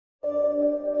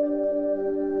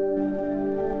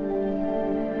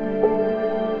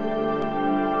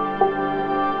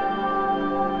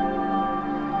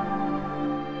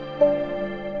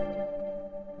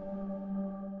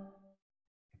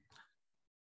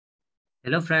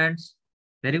Hello friends,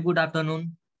 very good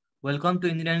afternoon. Welcome to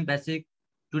Engineering Basic.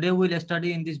 Today we'll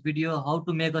study in this video how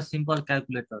to make a simple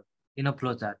calculator in a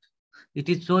flowchart. It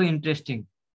is so interesting.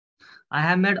 I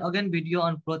have made again video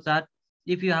on flowchart.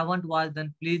 If you haven't watched,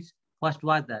 then please first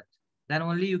watch that. Then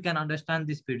only you can understand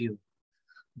this video.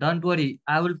 Don't worry,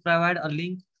 I will provide a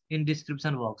link in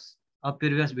description box of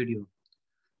previous video.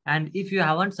 And if you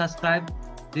haven't subscribed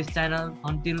this channel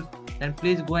until then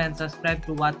please go and subscribe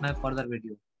to watch my further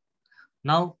video.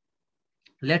 Now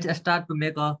let's start to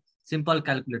make a simple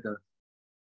calculator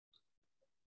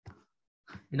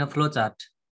in a flowchart.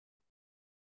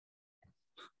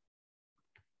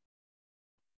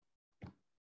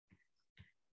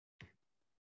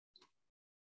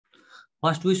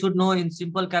 First, we should know in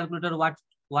simple calculator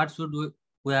what should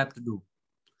we have to do.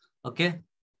 Okay,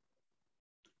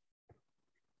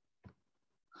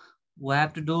 we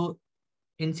have to do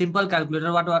in simple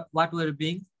calculator what we're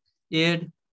being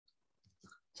add,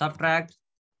 subtract,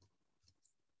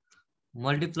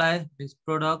 multiply means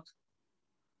product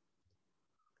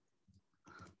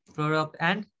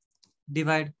and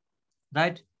divide,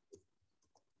 right?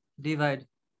 Divide.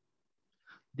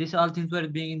 These all things were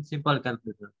being in simple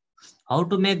calculator. How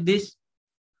to make this?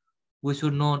 We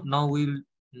should know. Now we will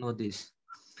know this.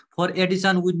 For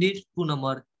addition, we need two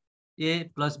numbers, a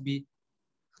plus b.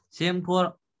 Same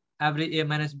for every a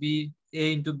minus b,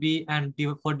 a into b, and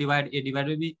for divide a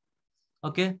divided by b.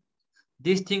 Okay,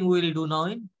 this thing we will do now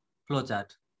in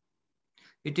flowchart.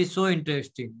 It is so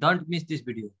interesting. Don't miss this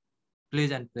video,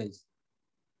 please and please.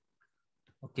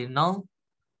 Okay, now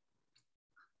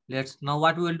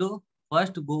what we will do.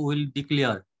 First, we'll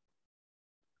declare.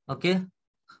 Okay,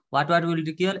 what will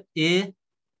declare? A,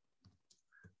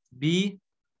 b.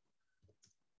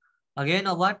 Again,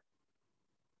 what?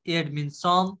 Add means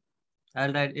sum.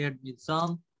 I'll write add means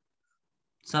sum.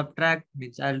 Subtract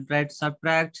means I'll write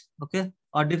subtract. Okay,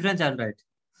 or difference I'll write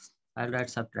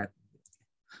subtract.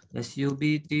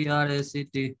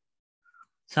 SUBTRACT.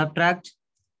 Subtract.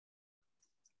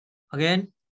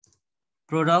 Again,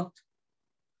 product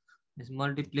is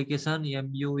multiplication.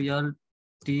 MULTIPLICATION.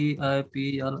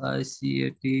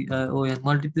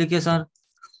 Multiplication.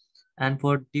 And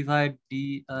for divide,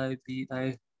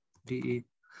 DIVIDE.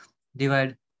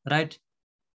 Divide. Right?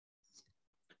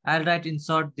 I'll write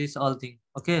insert this all thing.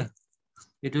 Okay.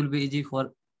 It will be easy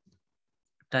for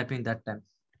typing that time.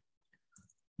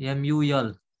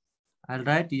 MUL. I'll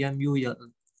write MUL.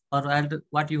 Or I'll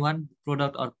what you want,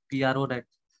 product or PRO, right?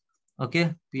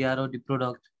 Okay, PRO the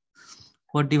product.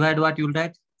 For divide, what you'll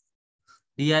write?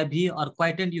 DIV or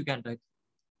quotient you can write,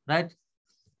 right?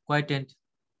 Quotient.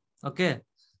 Okay.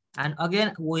 And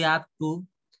again, we have to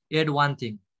add one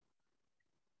thing.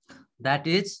 That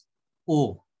is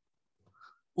O.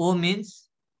 O means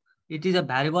it is a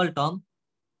variable term.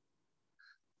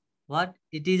 What?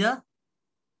 It is a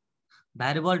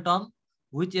variable term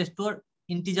which store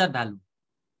integer value.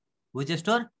 Which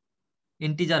store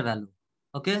integer value.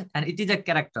 Okay. And it is a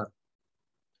character.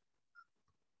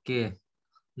 Okay.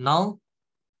 Now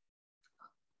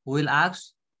we'll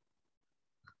ask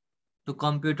to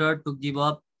computer to give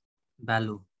up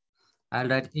value. I'll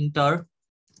write enter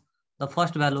the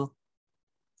first value.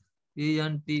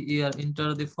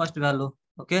 Enter the first value.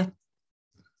 Okay.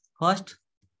 First,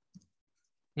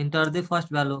 enter the first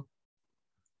value.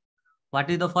 What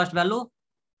is the first value?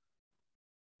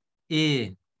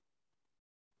 A.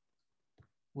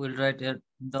 We'll write a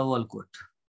double quote.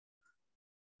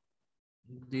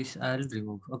 This I'll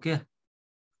remove. Okay.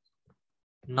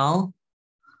 Now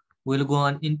we'll go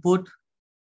on input.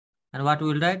 And what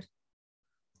we'll write?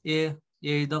 A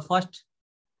is the first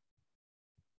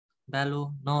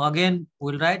value. Now again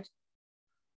we'll write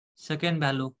second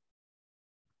value.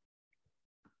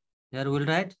 Here we'll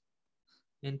write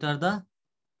enter the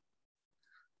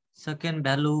second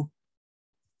value.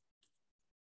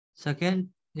 Second,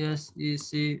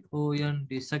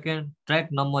 SECOND, second,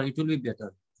 write number, it will be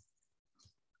better.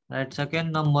 Write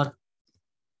second number.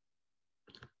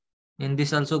 In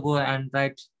this also go and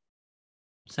write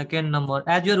second number.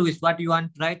 As your wish, what you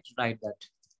want, write that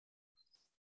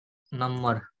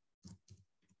number.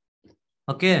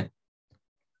 Okay.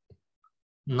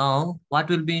 Now, what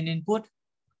will be in input?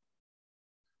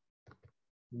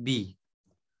 B.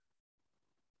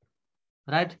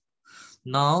 Right?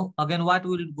 Now, again, what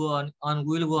will go on?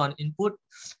 We'll go on input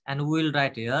and we'll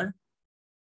write here.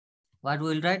 What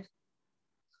we'll write?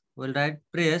 We'll write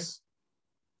press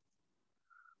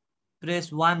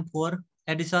 1 for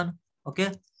addition.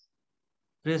 Okay.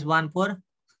 Press 1 for,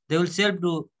 they will self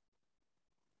do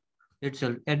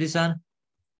itself. Addition.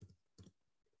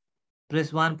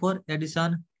 Press 1 for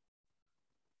addition.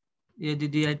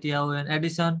 ADDITION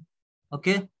addition.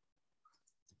 Okay,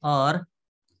 or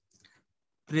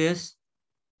press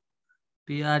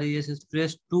PRES is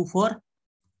press 2 for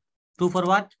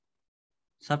what?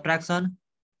 Subtraction.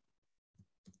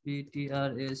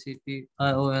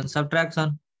 PTRACTION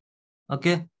subtraction.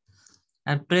 Okay,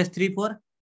 and press 3 for,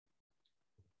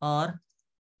 or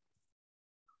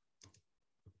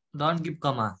don't give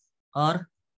comma, or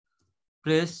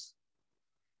press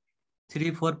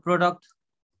 3 for product,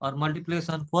 or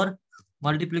multiplication for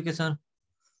multiplication.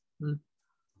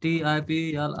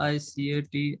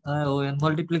 TIPLICATION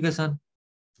multiplication,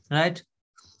 right?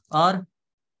 Or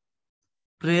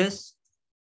press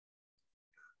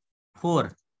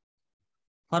 4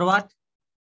 for what?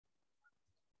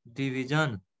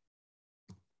 Division.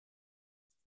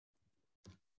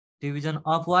 Division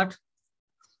of what?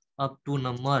 Up to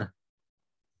number.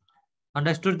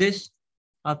 Understood this?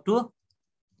 Up to,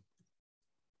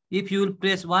 if you will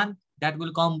press 1, that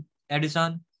will come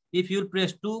addition. If you will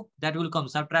press 2, that will come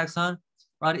subtraction.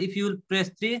 Or if you will press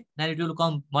 3, then it will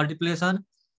come multiplication.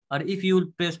 Or if you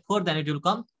will press 4, then it will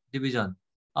come division.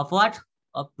 Of what?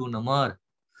 Up to number.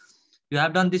 You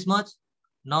have done this much.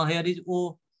 Now here is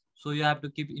O. So you have to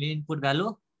keep in input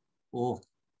value O.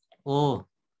 O.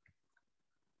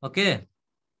 Okay.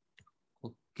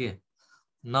 Okay.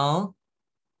 Now,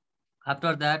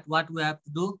 after that, what we have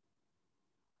to do?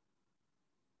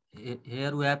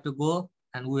 Here we have to go,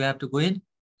 and we have to go in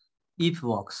if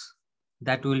box.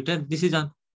 That will take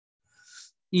decision.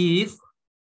 If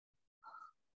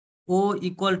O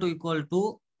equal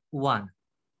to 1,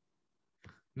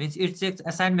 means it checks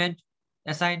assignment.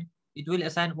 Assign. It will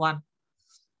assign 1.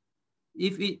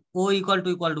 If O equal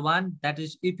to 1, that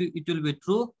is, if it will be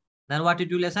true, then what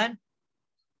it will assign?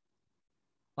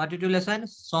 What it will assign?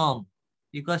 Sum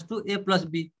equals to A plus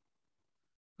B.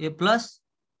 A plus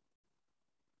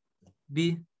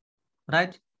B,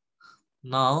 right?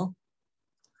 Now,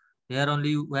 here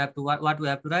only we have to, what we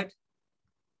have to write?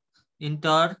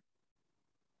 Enter,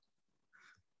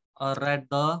 or write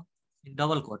the, in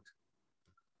double quote.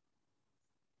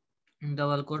 In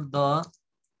double quote, the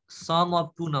sum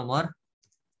of two number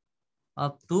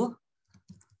up to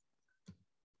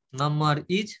number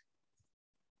is,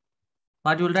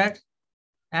 what you will write?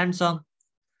 And sum.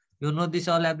 You know this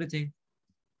all, everything.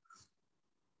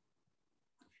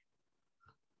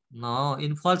 Now,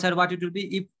 in false side, what it will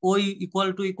be? If O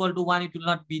equal to 1, it will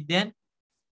not be. Then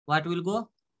what will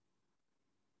go?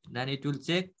 Then it will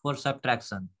check for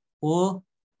subtraction. O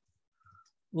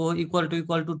equal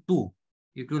to 2.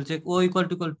 It will check O equal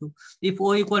to 2. If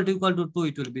O equal to 2,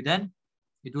 it will be, then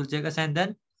it will check a sign,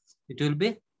 then it will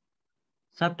be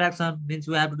subtraction. Means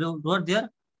we have to wrote there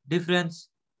difference,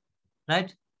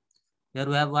 right? Here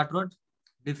we have what wrote?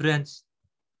 Difference.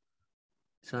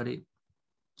 Sorry,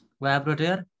 we have wrote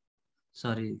here.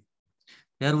 Sorry,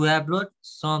 here we have wrote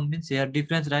sum, means here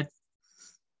difference, right?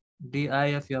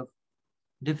 DIFF,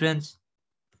 difference.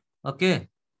 Okay.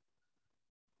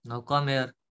 Now come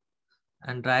here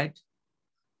and write.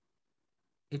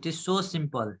 It is so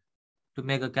simple to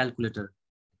make a calculator.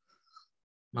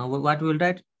 Now what we will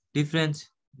write? Difference.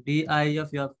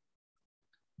 DIFF.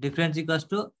 Difference equals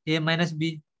to A minus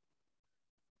B.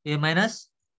 A minus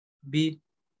B.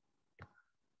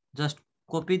 Just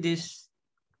copy this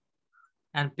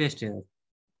and paste here.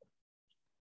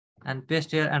 And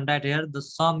paste here and write here. The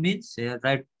sum means here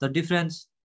write the difference.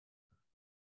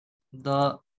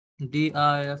 The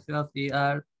DIFF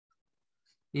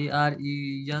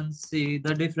ERENC.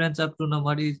 The difference up to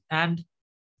number is, and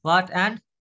what? And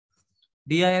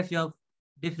DIFF,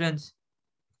 difference.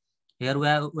 Here we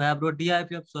have wrote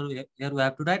DIFF, so here we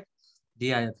have to write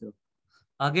DIFF.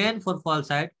 Again, for false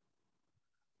side,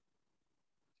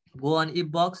 go on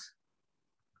if box.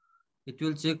 It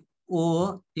will check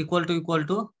O equal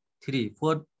to 3.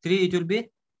 For 3, it will be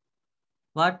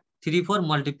what? 3 for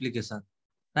multiplication,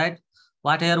 right?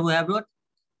 What here we have wrote?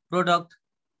 Product,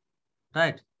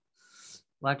 right?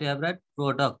 What we have wrote?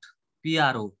 Product.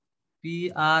 PROD.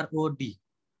 We have wrote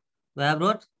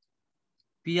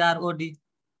PROD.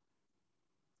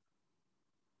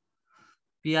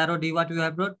 PROD, what we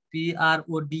have wrote?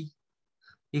 PROD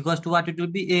equals to what? It will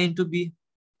be A into B,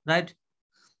 right?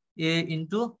 A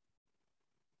into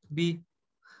B.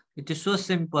 It is so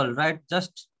simple, right?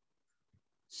 Just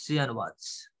see and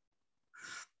watch.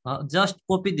 Just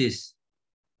copy this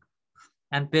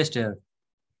and paste here.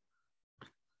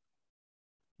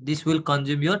 This will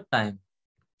consume your time.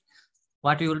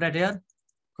 What you will write here?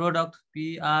 Product,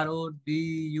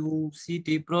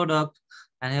 PRODUCT, product.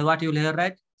 And here what you will here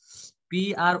write?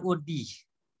 PROD.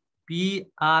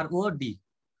 PROD.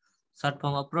 Short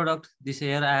form of product. This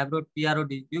here I have wrote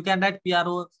PROD. You can write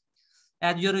PRO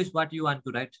as your is what you want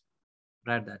to write.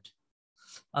 Write that.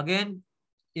 Again,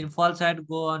 in false side,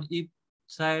 go on if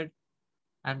side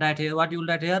and write here. What you will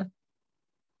write here?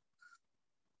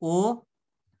 O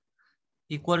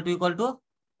equal to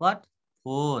what?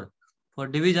 4 for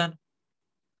division,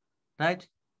 right?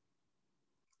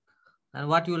 And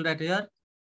what you will write here?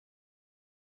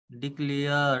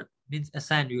 Declare means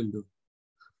assigned you will do.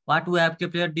 What we have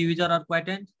kept here? Divisor or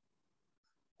quotient?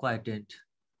 Quotient.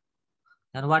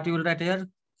 And what you will write here?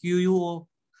 QUO.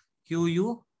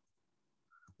 QUO.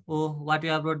 What you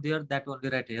have wrote there? That will be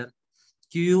right here.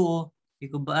 QUO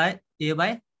equal by A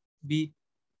by B.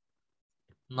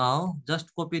 Now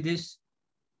just copy this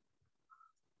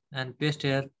and paste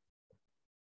here.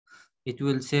 It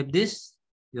will save this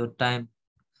your time.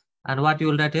 And what you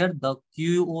will write here? The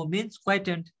QUO means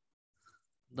quotient.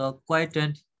 The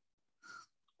quotient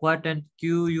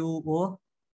QUO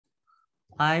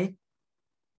I.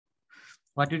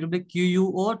 What it will be?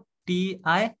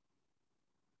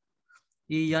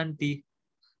 QUOTIENT.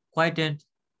 Quotient.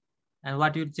 And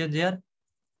what you will change here?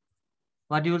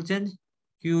 What you will change?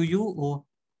 QUO.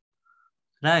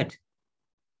 Right.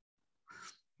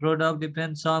 Product,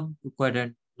 difference, sum,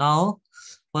 quotient. Now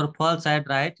for false side,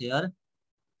 right here.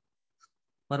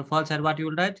 For false side, what you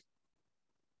will write?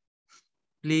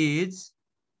 Please.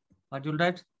 What you will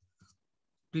write?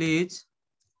 Please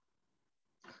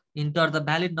enter the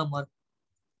valid number.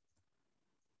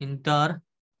 Enter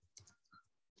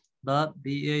the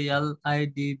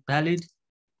VALID valid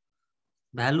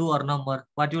value or number.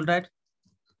 What you will write?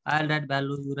 I'll write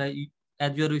value. You write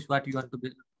as your wish. What you want to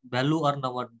be value or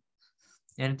number.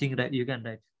 Anything right you can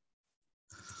write.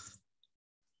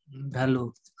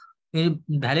 Value.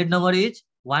 Valid number is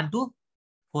 1 to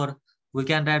 4. We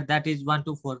can write that is 1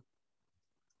 to 4.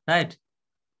 Right?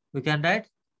 We can write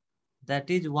that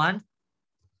is 1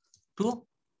 to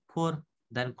 4.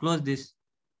 Then close this.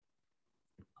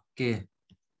 Okay.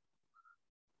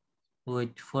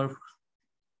 Wait for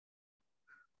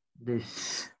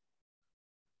this.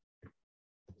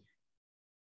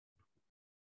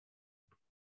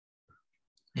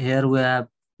 Here we have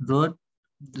wrote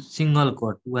the single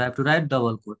quote. We have to write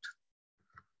double quote.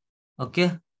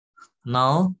 Okay.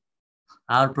 Now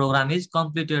our program is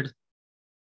completed.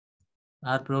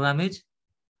 Our program is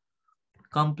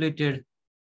completed.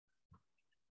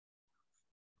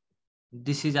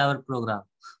 This is our program.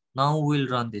 Now we'll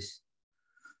run this.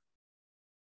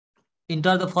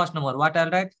 Enter the first number. What I'll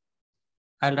write?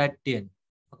 I'll write 10.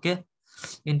 Okay.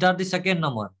 Enter the second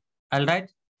number. I'll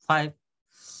write 5.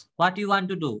 What you want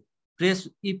to do? Press,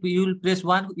 if you will press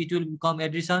 1, it will become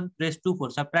addition. Press 2 for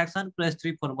subtraction. Press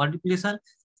 3 for multiplication.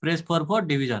 Press 4 for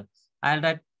division. I'll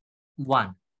write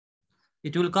 1.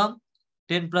 It will come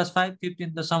 10 plus 5,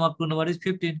 15. The sum of two numbers is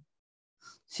 15.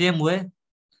 Same way,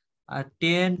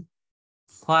 10,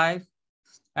 5,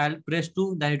 I'll press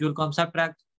 2, then it will come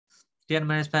subtract. 10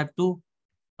 minus 5, 2.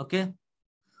 Okay.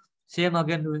 Same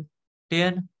again,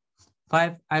 10,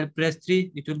 5, I'll press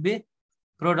 3, it will be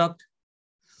product.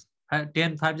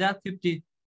 10, 5 is 50.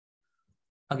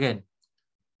 Again,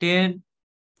 10,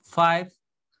 5,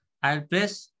 I'll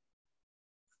press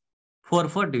 4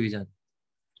 for division.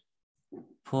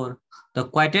 4. The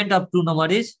quotient of two number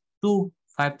is 2.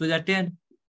 5 to the 10.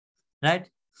 Right?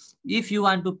 If you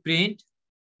want to print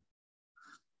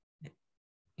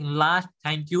in last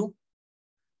thank you,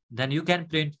 then you can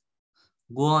print.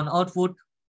 Go on output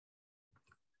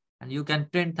and you can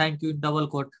print thank you in double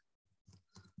quote.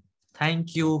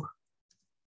 Thank you.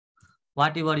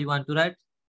 Whatever you want to write,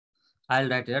 I'll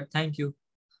write here. Thank you.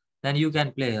 Then you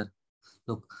can play here.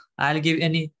 Look, I'll give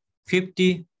any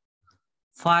 50,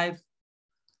 5.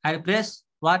 I'll press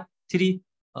what? 3.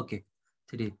 Okay,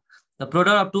 3. The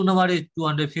product of two numbers is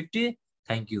 250.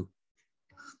 Thank you.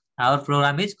 Our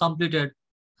program is completed.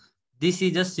 This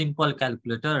is a simple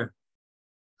calculator.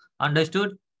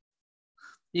 Understood?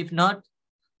 If not,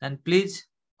 then please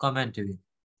comment to me.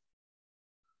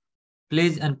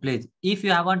 Please and please. If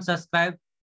you haven't subscribed,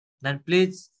 then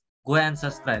please go and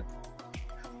subscribe.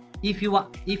 If you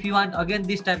want again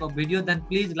this type of video, then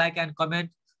please like and comment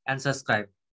and subscribe.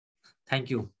 Thank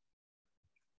you.